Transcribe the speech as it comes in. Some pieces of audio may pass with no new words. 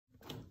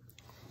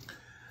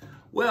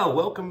Well,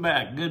 welcome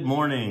back. Good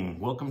morning.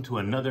 Welcome to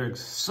another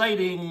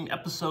exciting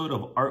episode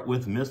of Art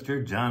with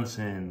Mr.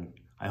 Johnson.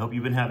 I hope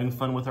you've been having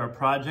fun with our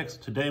projects.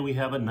 Today we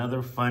have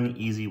another fun,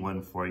 easy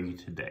one for you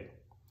today.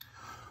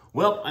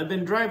 Well, I've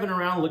been driving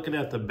around looking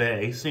at the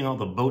bay, seeing all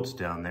the boats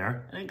down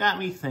there, and it got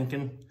me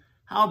thinking,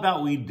 how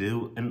about we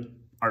do an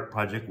art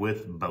project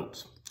with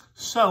boats?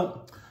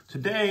 So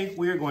today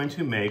we are going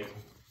to make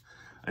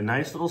a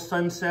nice little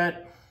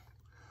sunset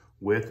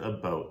with a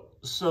boat.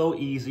 So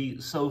easy,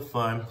 so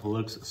fun,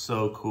 looks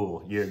so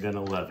cool. You're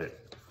gonna love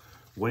it.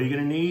 What are you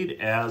gonna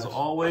need? As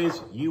always,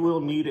 you will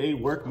need a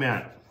work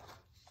mat,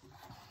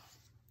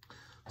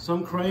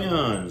 some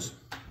crayons,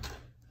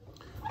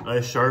 a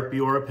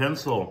Sharpie or a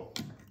pencil.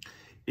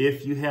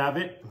 If you have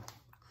it,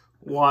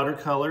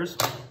 watercolors,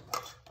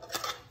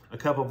 a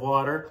cup of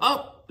water.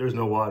 Oh, there's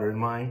no water in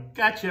mine.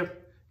 Gotcha.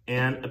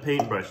 And a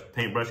paintbrush.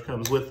 Paintbrush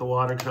comes with the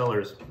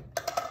watercolors.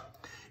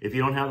 If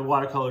you don't have the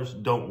watercolors,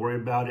 don't worry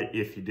about it.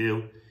 If you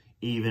do,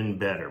 even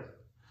better.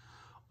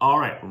 All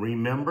right,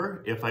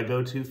 remember, if I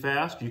go too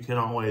fast, you can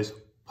always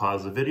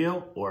pause the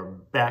video or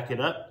back it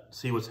up,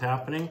 see what's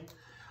happening.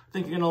 I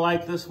think you're gonna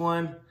like this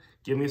one.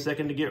 Give me a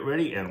second to get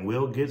ready and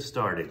we'll get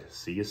started.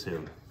 See you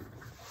soon.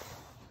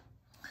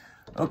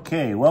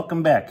 Okay,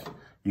 welcome back.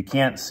 You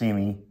can't see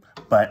me,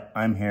 but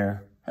I'm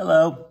here.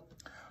 Hello.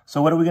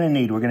 So what are we gonna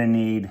need? We're gonna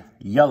need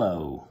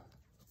yellow,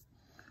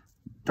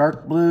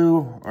 dark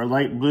blue or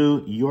light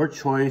blue, your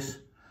choice.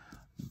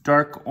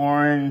 Dark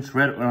orange,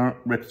 red,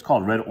 it's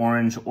called red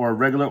orange or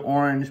regular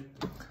orange.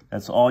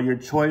 That's all your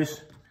choice.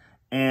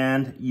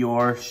 And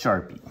your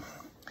Sharpie.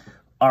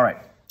 All right,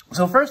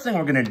 so first thing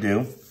we're gonna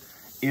do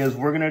is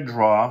we're gonna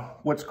draw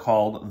what's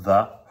called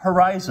the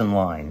horizon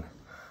line.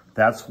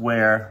 That's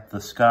where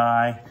the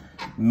sky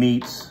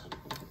meets,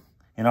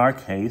 in our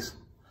case,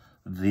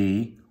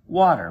 the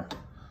water.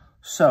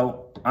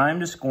 So I'm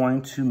just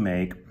going to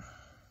make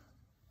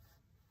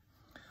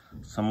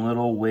some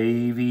little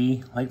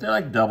wavy, they're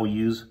like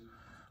W's,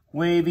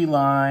 wavy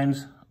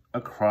lines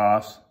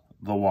across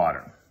the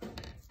water.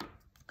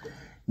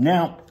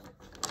 Now,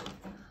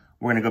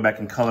 we're gonna go back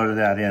and color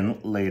that in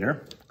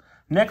later.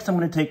 Next, I'm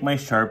gonna take my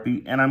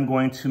Sharpie and I'm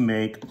going to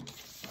make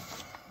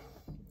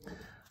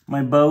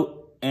my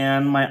boat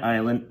and my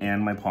island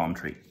and my palm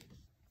tree.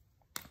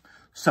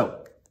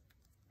 So,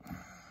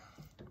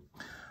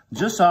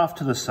 just off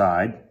to the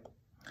side,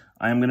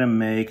 I'm gonna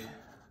make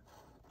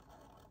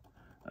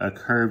a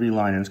curvy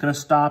line, and it's gonna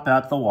stop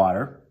at the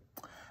water.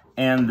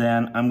 And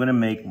then I'm gonna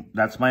make,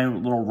 that's my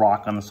little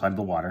rock on the side of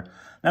the water.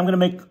 Now I'm gonna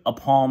make a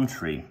palm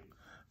tree.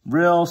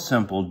 Real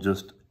simple,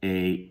 just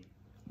a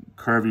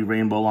curvy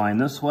rainbow line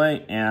this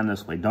way and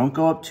this way. Don't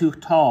go up too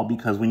tall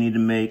because we need to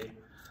make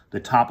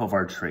the top of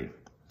our tree.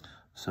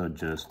 So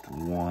just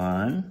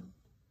one,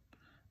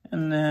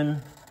 and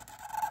then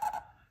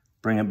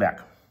bring it back.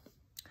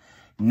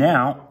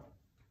 Now,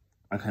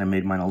 I kind of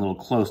made mine a little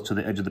close to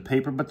the edge of the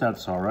paper, but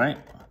that's all right.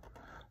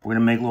 We're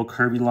gonna make little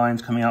curvy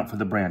lines coming out for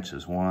the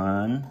branches.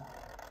 One.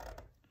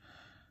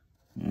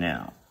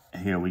 Now,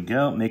 here we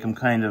go. Make them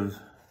kind of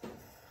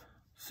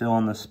fill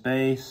in the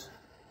space.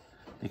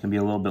 They can be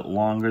a little bit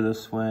longer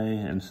this way,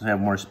 and since I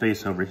have more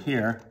space over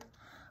here,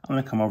 I'm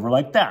gonna come over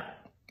like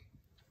that.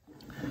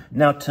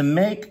 Now, to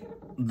make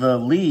the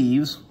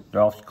leaves, they're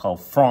also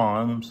called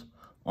fronds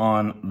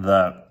on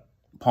the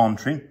palm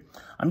tree,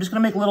 I'm just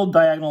gonna make little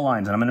diagonal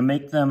lines, and I'm gonna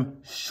make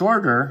them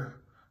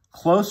shorter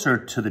closer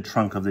to the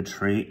trunk of the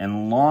tree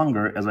and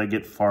longer as I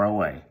get far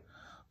away.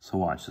 So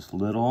watch this,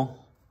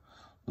 little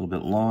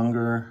bit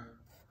longer,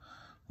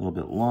 a little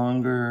bit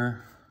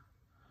longer,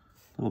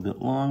 a little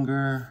bit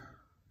longer.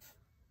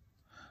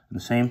 And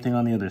the same thing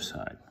on the other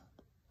side.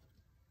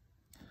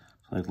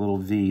 So like little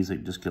V's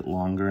that just get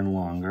longer and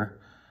longer.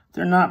 If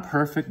they're not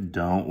perfect,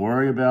 don't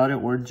worry about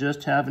it. We're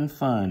just having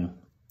fun.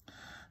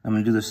 I'm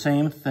gonna do the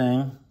same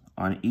thing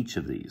on each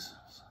of these.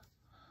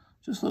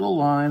 Just little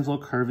lines,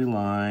 little curvy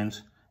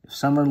lines. If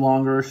some are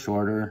longer or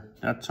shorter,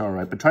 that's all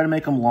right, but try to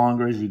make them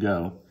longer as you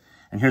go.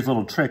 And here's a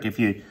little trick. If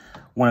you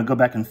want to go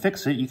back and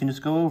fix it, you can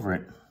just go over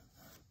it.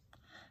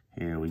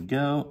 Here we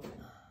go.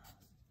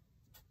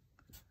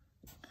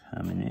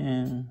 Coming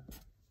in.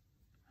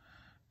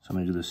 So I'm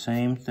going to do the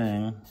same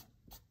thing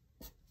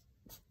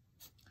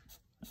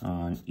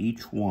on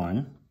each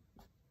one.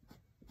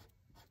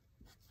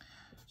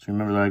 So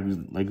remember,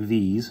 like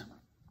these.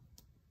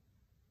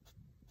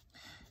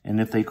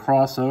 And if they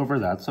cross over,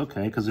 that's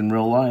okay, because in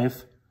real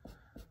life,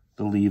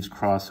 the leaves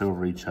cross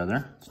over each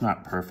other. It's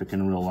not perfect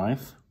in real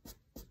life.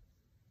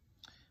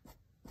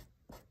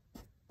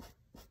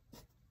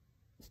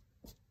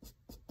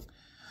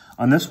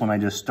 On this one, I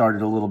just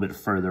started a little bit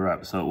further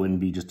up so it wouldn't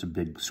be just a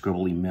big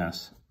scribbly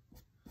mess.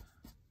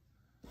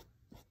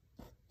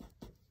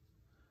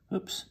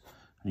 Oops,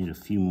 I need a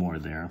few more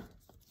there.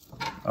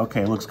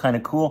 Okay, looks kind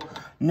of cool.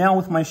 Now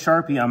with my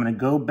Sharpie, I'm gonna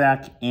go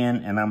back in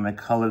and I'm gonna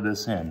color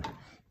this in.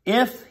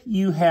 If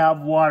you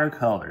have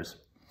watercolors,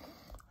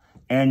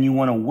 and you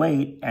want to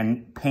wait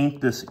and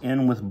paint this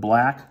in with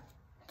black,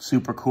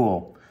 super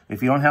cool.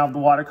 If you don't have the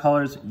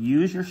watercolors,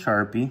 use your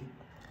Sharpie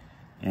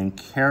and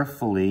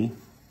carefully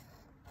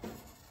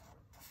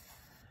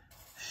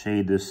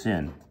shade this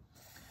in.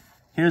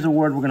 Here's a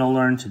word we're going to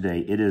learn today.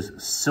 It is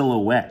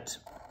silhouette.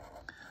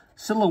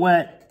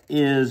 Silhouette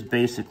is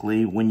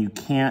basically when you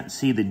can't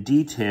see the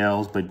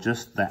details, but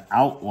just the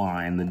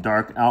outline, the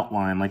dark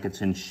outline, like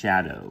it's in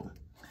shadow.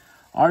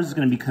 Ours is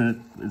going to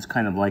be it's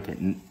kind of like it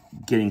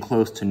getting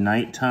close to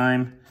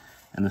nighttime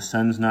and the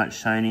sun's not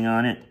shining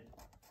on it.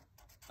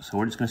 So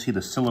we're just going to see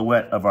the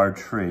silhouette of our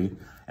tree.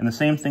 And the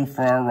same thing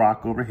for our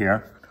rock over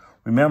here.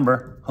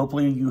 Remember,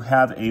 hopefully you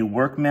have a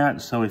work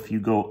mat, so if you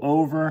go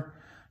over,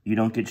 you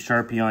don't get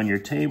Sharpie on your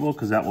table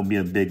because that will be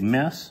a big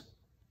mess.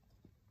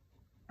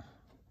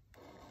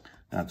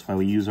 That's why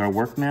we use our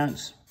work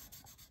mats.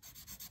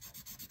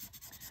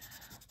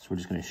 So we're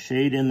just going to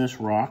shade in this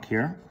rock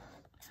here.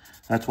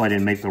 That's why I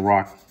didn't make the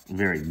rock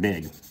very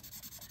big.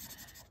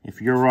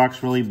 If your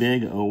rock's really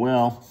big, oh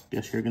well,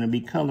 guess you're going to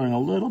be coloring a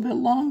little bit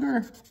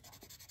longer.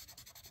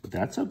 But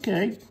that's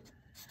okay.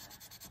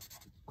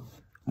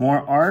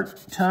 More art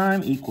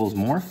time equals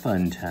more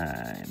fun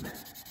time.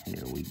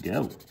 Here we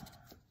go.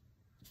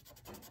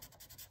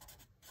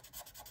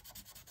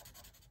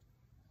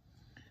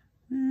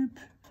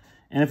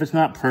 And if it's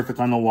not perfect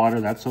on the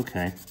water, that's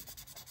okay.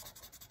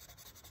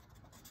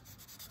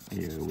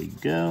 Here we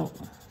go.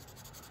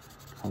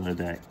 Color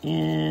that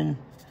in.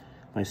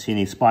 If I see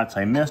any spots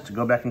I missed,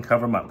 go back and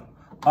cover them up.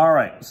 All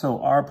right,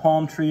 so our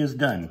palm tree is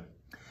done.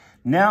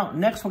 Now,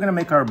 next we're gonna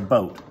make our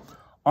boat.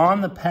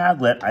 On the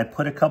Padlet, I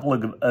put a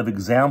couple of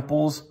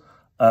examples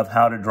of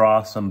how to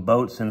draw some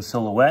boats in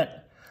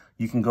silhouette.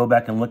 You can go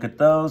back and look at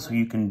those, or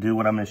you can do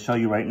what I'm gonna show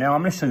you right now.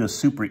 I'm gonna show you a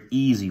super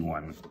easy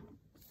one.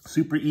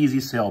 Super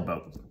easy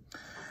sailboat.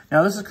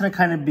 Now this is gonna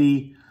kind of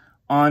be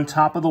on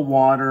top of the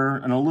water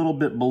and a little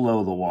bit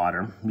below the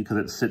water because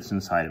it sits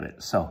inside of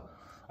it. So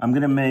I'm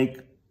gonna make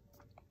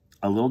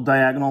a little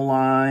diagonal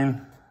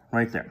line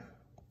right there.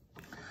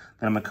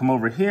 Then I'm gonna come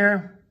over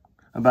here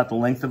about the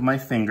length of my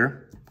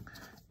finger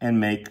and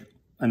make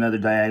another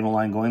diagonal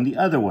line going the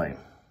other way.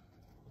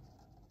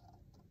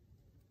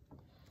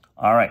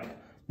 All right,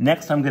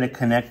 next I'm gonna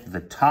connect the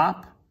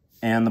top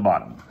and the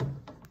bottom.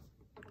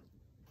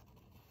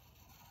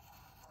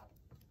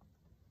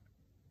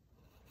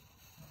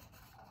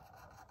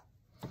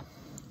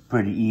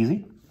 Pretty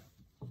easy.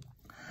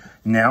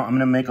 Now I'm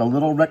gonna make a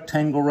little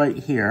rectangle right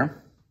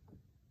here.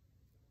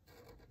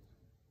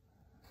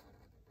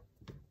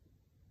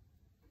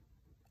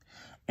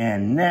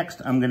 And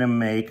next I'm gonna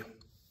make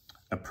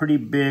a pretty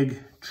big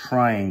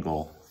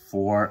triangle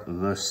for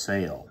the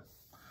sail.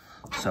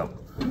 So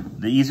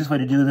the easiest way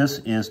to do this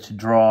is to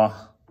draw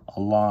a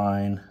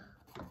line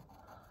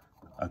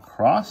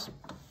across,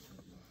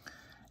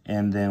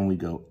 and then we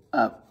go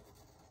up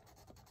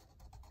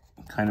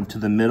kind of to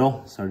the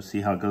middle. Start to see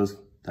how it goes.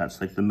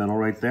 That's like the middle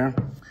right there.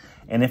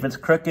 And if it's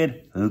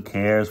crooked, who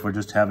cares? We're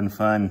just having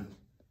fun.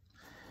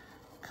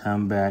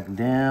 Come back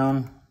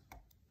down.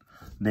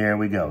 There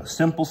we go.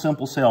 Simple,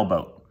 simple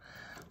sailboat.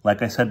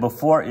 Like I said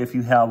before, if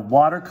you have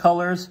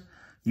watercolors,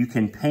 you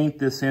can paint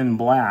this in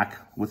black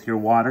with your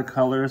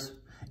watercolors.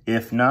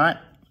 If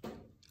not,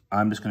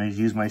 I'm just going to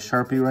use my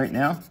Sharpie right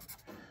now.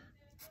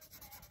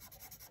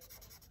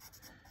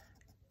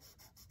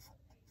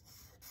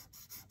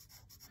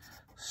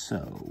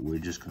 So we're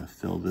just going to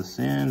fill this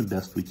in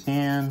best we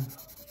can.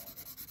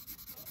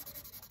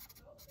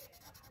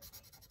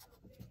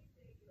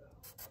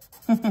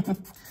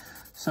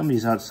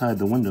 Somebody's outside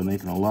the window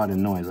making a lot of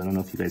noise. I don't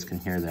know if you guys can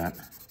hear that.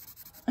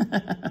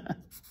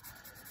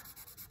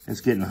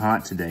 It's getting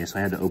hot today, so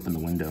I had to open the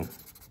window.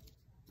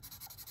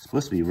 It's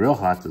supposed to be real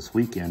hot this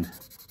weekend.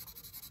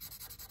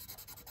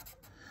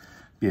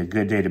 Be a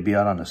good day to be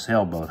out on a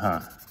sailboat,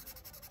 huh?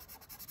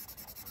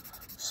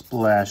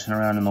 Splashing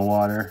around in the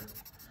water.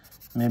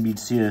 Maybe you'd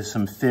see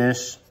some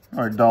fish,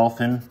 or a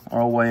dolphin, or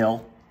a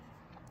whale.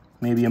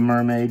 Maybe a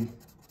mermaid.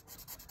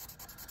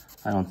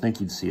 I don't think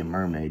you'd see a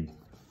mermaid,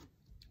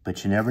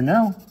 but you never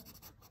know.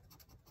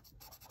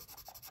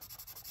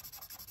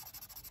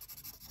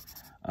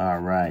 All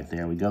right,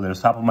 there we go.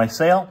 There's the top of my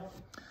sail.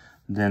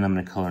 Then I'm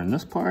gonna color in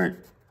this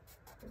part.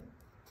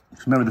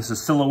 Remember, this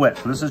is silhouette,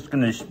 so this is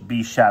gonna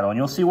be shadow. And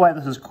you'll see why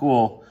this is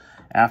cool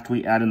after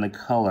we add in the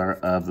color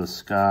of the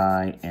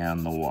sky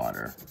and the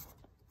water.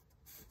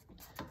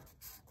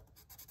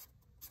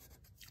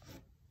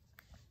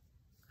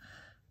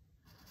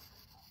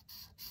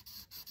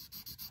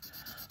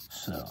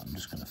 So I'm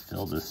just gonna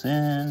fill this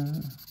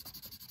in.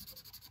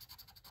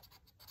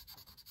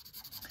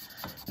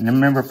 And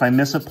remember, if I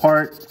miss a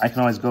part, I can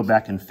always go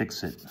back and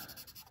fix it.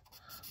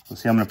 So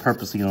see, I'm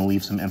purposely gonna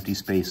leave some empty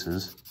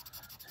spaces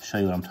to show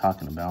you what I'm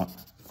talking about.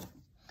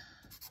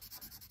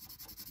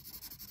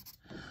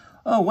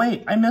 Oh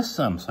wait, I missed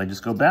some. So I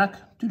just go back,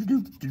 fill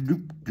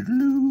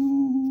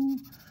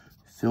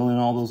in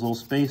all those little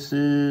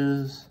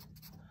spaces.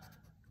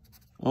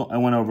 Oh, I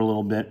went over a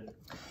little bit.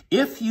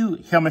 Here,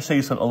 I'm gonna show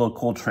you a little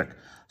cool trick.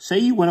 Say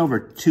you went over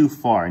too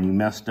far and you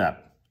messed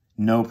up.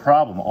 No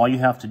problem. All you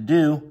have to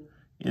do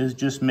is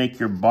just make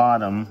your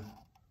bottom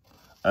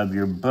of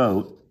your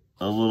boat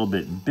a little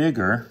bit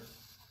bigger.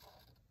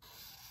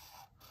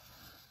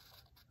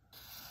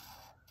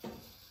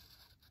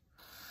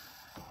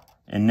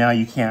 And now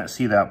you can't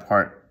see that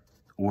part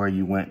where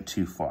you went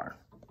too far.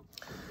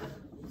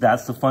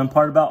 That's the fun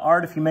part about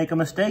art. If you make a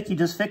mistake, you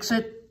just fix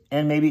it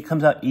and maybe it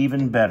comes out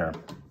even better.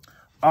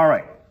 All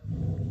right,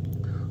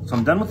 so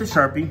I'm done with the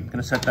Sharpie. I'm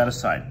gonna set that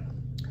aside.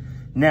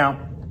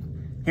 Now,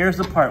 here's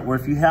the part where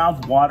if you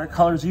have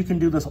watercolors, you can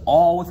do this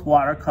all with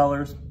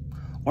watercolors,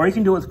 or you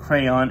can do it with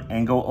crayon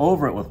and go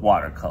over it with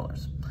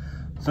watercolors.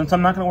 Since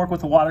I'm not gonna work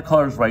with the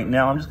watercolors right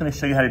now, I'm just gonna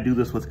show you how to do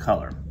this with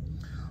color.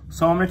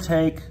 So I'm gonna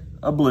take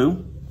a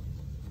blue,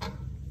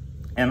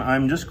 and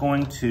I'm just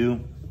going to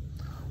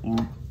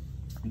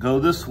go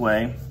this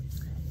way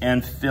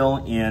and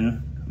fill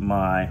in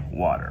my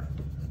water.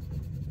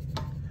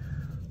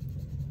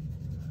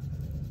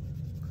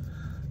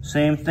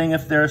 Same thing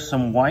if there's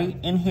some white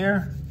in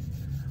here.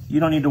 You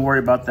don't need to worry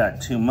about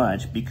that too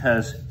much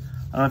because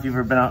I don't know if you've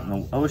ever been out in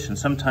the ocean,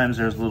 sometimes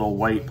there's little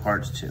white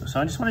parts too. So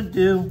I just want to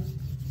do,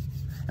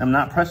 I'm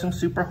not pressing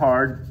super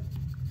hard.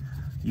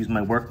 Use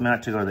my work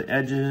mat to go to the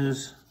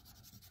edges.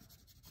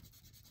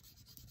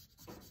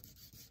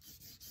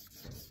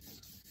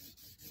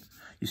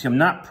 You see, I'm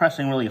not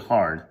pressing really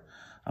hard.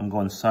 I'm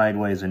going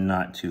sideways and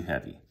not too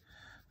heavy.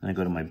 Then I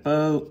go to my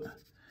boat.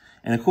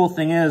 And the cool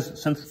thing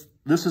is, since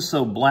this is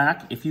so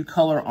black, if you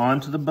color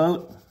onto the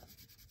boat,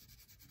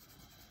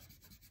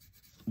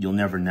 you'll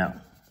never know.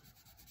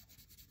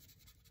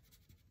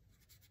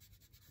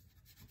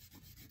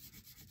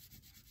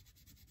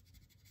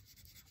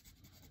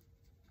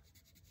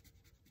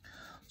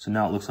 So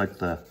now it looks like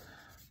the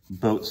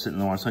boat's sitting in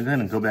the water. So I'm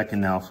gonna go back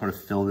and now sort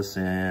of fill this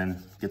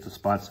in, get the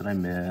spots that I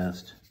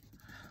missed.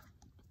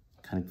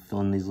 Kind of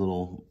fill in these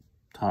little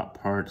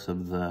top parts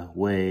of the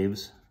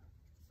waves.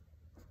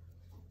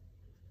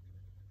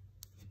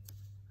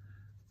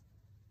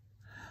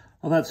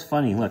 Oh, that's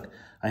funny. Look,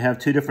 I have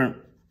two different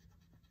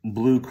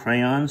blue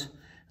crayons,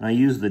 and I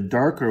use the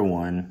darker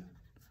one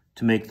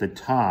to make the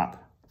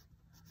top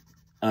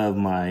of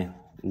my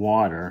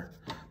water,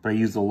 but I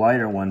use the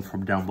lighter one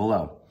from down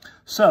below.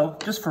 So,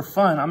 just for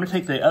fun, I'm gonna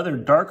take the other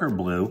darker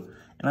blue,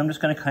 and I'm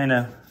just gonna kind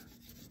of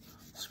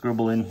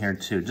scribble in here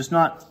too. Just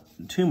not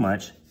too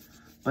much,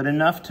 but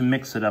enough to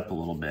mix it up a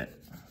little bit,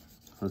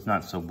 so it's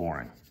not so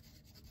boring.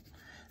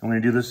 I'm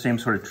gonna do the same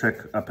sort of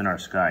trick up in our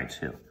sky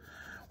too.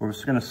 We're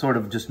just gonna sort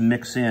of just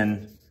mix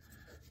in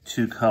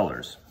two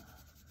colors.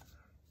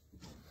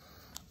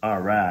 All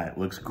right,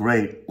 looks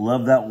great.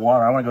 Love that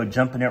water. I wanna go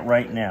jump in it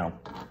right now.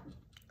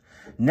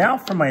 Now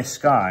for my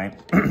sky,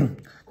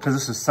 because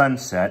this is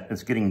sunset,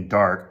 it's getting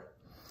dark,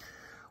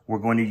 we're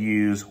going to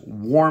use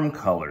warm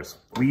colors.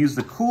 We use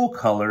the cool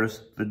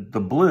colors, the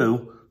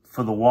blue,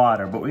 for the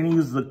water, but we're gonna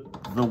use the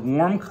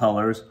warm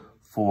colors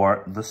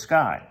for the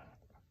sky.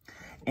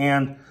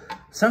 And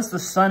since the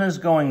sun is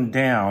going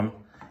down,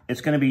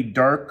 it's gonna be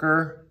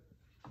darker,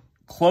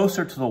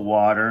 closer to the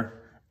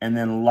water, and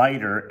then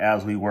lighter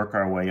as we work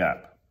our way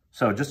up.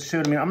 So just to show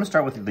you, I'm gonna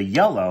start with the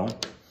yellow,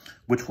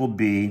 which will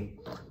be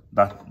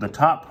the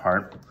top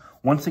part.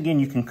 Once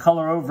again, you can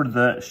color over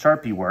the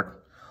Sharpie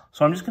work.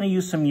 So I'm just gonna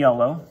use some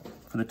yellow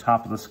for the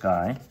top of the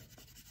sky.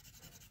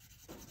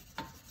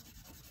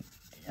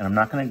 And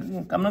I'm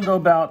gonna go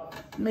about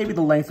maybe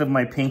the length of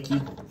my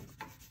pinky.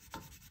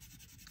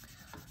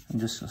 And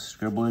just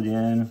scribble it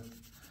in.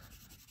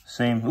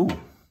 Same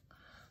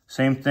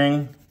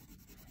thing.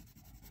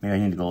 Maybe I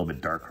need to go a little bit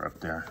darker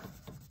up there.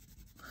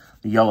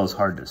 The yellow is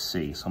hard to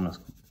see, so I'm gonna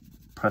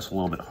press a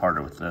little bit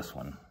harder with this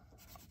one.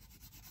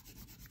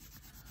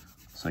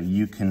 So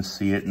you can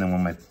see it, and then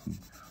when my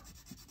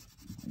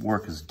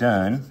work is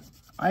done,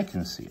 I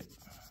can see it.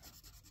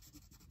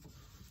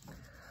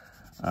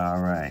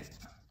 All right.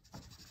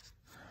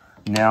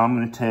 Now I'm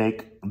going to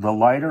take the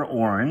lighter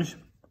orange,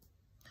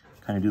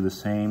 kind of do the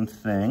same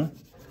thing,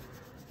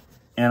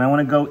 and I want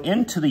to go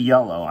into the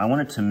yellow. I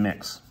want it to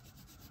mix.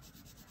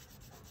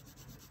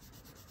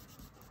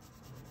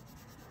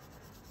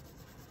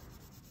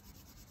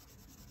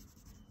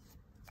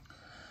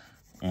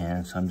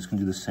 And so I'm just going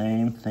to do the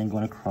same thing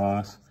going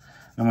across.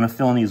 I'm going to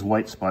fill in these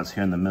white spots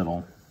here in the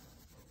middle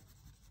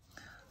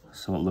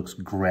so it looks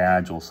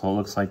gradual. So it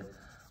looks like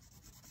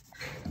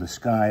the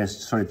sky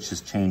is sort of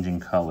just changing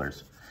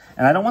colors.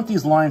 And I don't want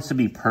these lines to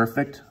be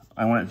perfect.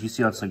 I want it, you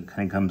see how it's like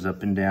kind of comes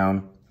up and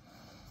down?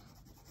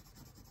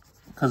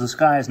 Because the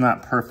sky is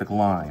not perfect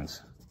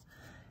lines.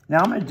 Now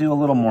I'm going to do a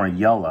little more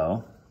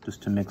yellow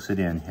just to mix it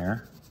in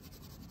here.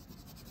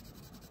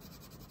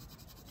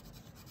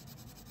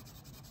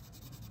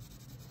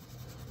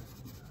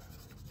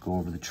 Go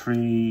over the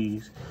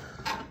trees.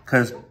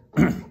 Because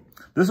this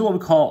is what we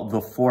call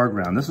the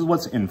foreground. This is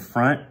what's in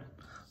front.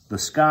 The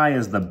sky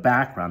is the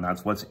background.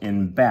 That's what's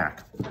in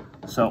back.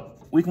 So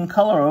we can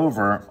color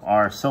over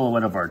our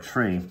silhouette of our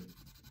tree.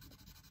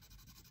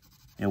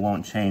 It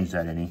won't change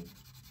that any.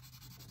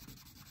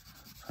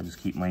 So I just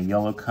keep my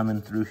yellow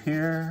coming through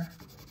here.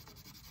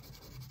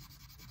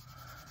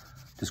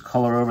 Just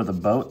color over the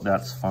boat,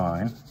 that's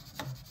fine.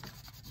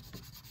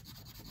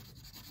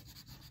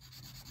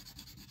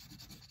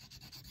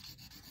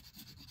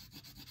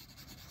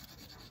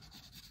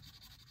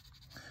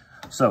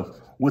 So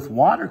With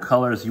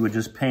watercolors, you would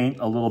just paint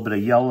a little bit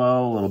of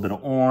yellow, a little bit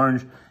of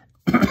orange,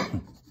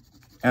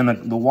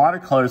 and the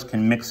watercolors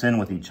can mix in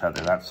with each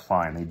other. That's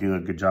fine. They do a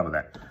good job of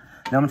that.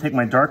 Now I'm gonna take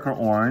my darker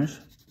orange,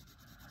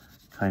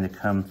 kind of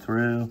come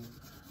through.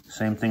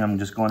 Same thing, I'm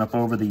just going up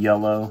over the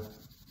yellow.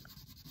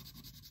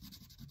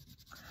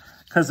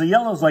 Because the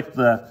yellow is like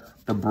the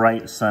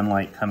bright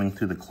sunlight coming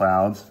through the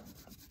clouds,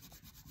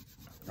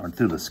 or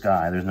through the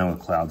sky. There's no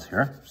clouds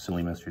here,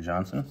 silly Mr.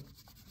 Johnson.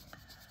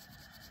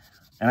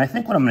 And I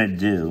think what I'm gonna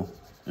do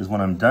is when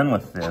I'm done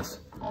with this,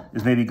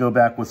 is maybe go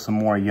back with some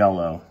more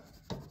yellow.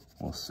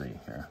 We'll see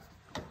here.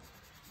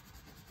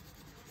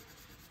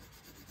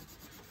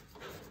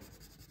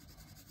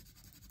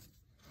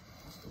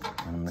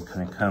 I'm gonna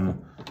kind of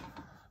come,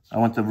 I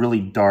want the really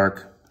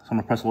dark, so I'm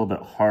gonna press a little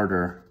bit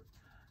harder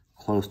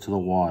close to the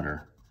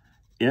water.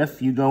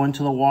 If you go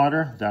into the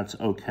water, that's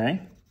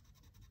okay,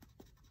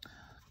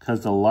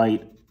 because the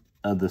light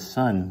of the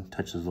sun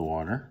touches the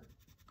water.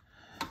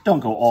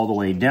 Don't go all the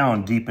way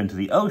down deep into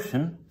the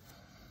ocean,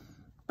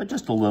 but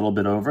just a little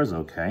bit over is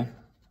okay.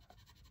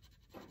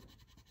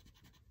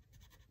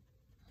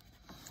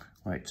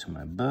 Right to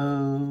my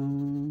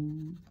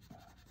boat.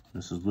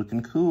 This is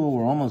looking cool.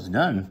 We're almost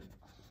done.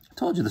 I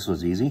told you this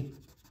was easy.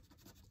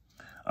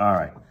 All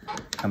right,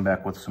 come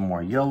back with some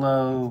more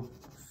yellow,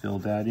 fill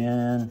that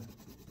in.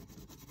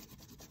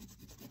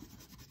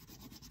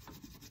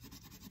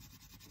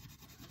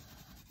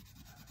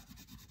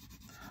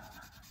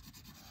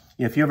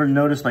 If you ever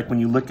notice, like when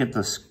you look at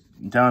this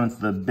down at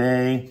the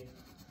bay,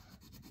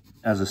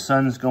 as the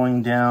sun's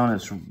going down,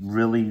 it's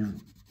really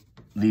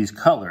these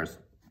colors.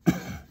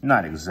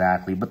 Not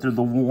exactly, but they're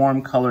the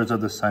warm colors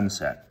of the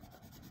sunset.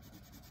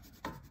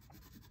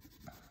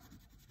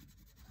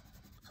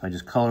 So I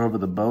just color over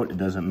the boat. It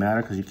doesn't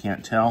matter because you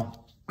can't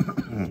tell.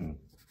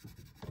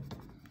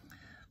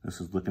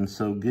 This is looking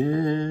so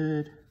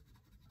good.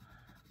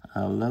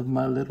 I love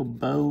my little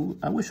boat.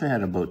 I wish I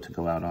had a boat to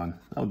go out on.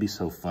 That would be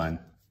so fun.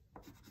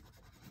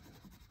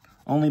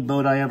 Only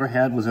boat I ever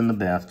had was in the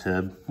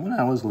bathtub when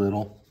I was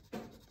little.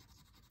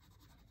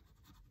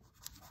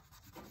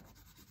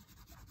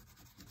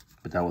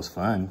 But that was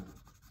fun.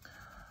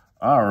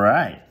 All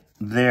right,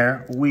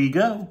 there we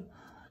go.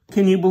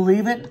 Can you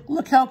believe it?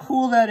 Look how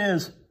cool that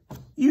is.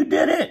 You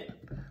did it.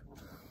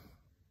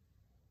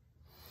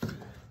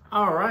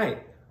 All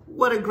right,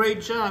 what a great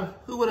job.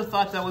 Who would have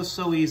thought that was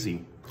so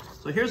easy?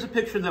 So here's a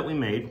picture that we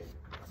made.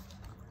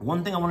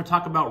 One thing I want to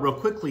talk about real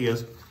quickly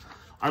is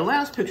our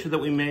last picture that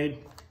we made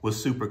was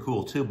super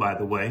cool too, by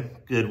the way.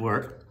 Good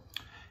work.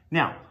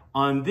 Now,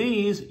 on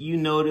these, you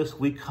notice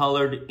we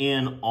colored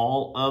in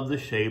all of the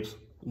shapes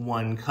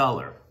one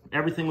color.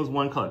 Everything was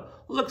one color.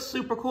 Looks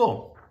super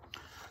cool.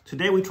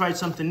 Today we tried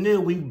something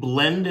new. We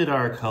blended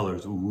our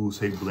colors. Ooh,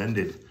 say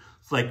blended.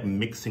 It's like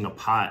mixing a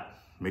pot.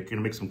 You're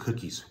gonna make some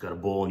cookies. Got a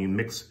bowl and you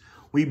mix.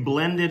 We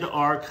blended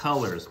our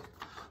colors.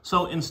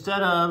 So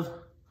instead of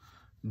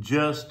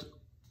just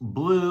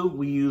blue,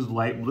 we used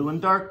light blue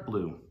and dark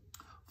blue.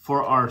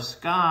 For our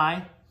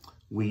sky,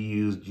 we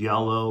used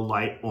yellow,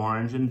 light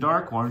orange, and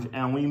dark orange,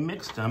 and we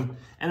mixed them,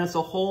 and it's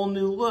a whole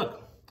new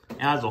look.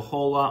 Adds a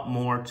whole lot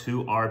more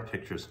to our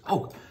pictures.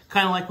 Oh,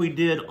 kind of like we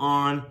did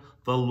on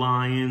the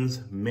lion's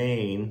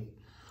mane.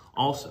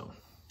 Also,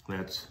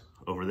 that's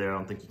over there. I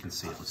don't think you can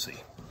see it. Let's see.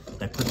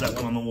 I put that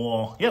one on the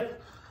wall.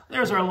 Yep,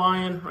 there's our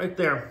lion right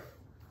there.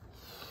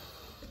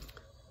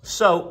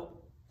 So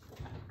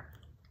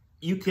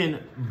you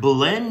can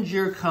blend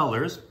your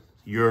colors,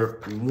 your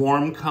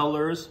warm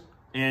colors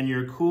and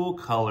your cool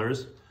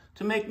colors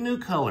to make new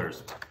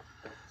colors.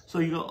 So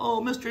you go,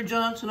 oh, Mr.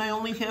 Johnson, I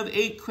only have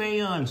 8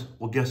 crayons.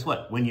 Well, guess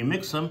what? When you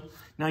mix them,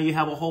 now you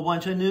have a whole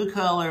bunch of new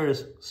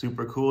colors.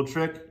 Super cool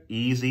trick,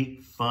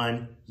 easy,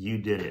 fun, you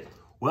did it.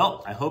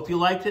 Well, I hope you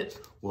liked it.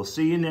 We'll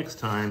see you next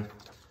time.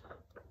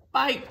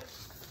 Bye.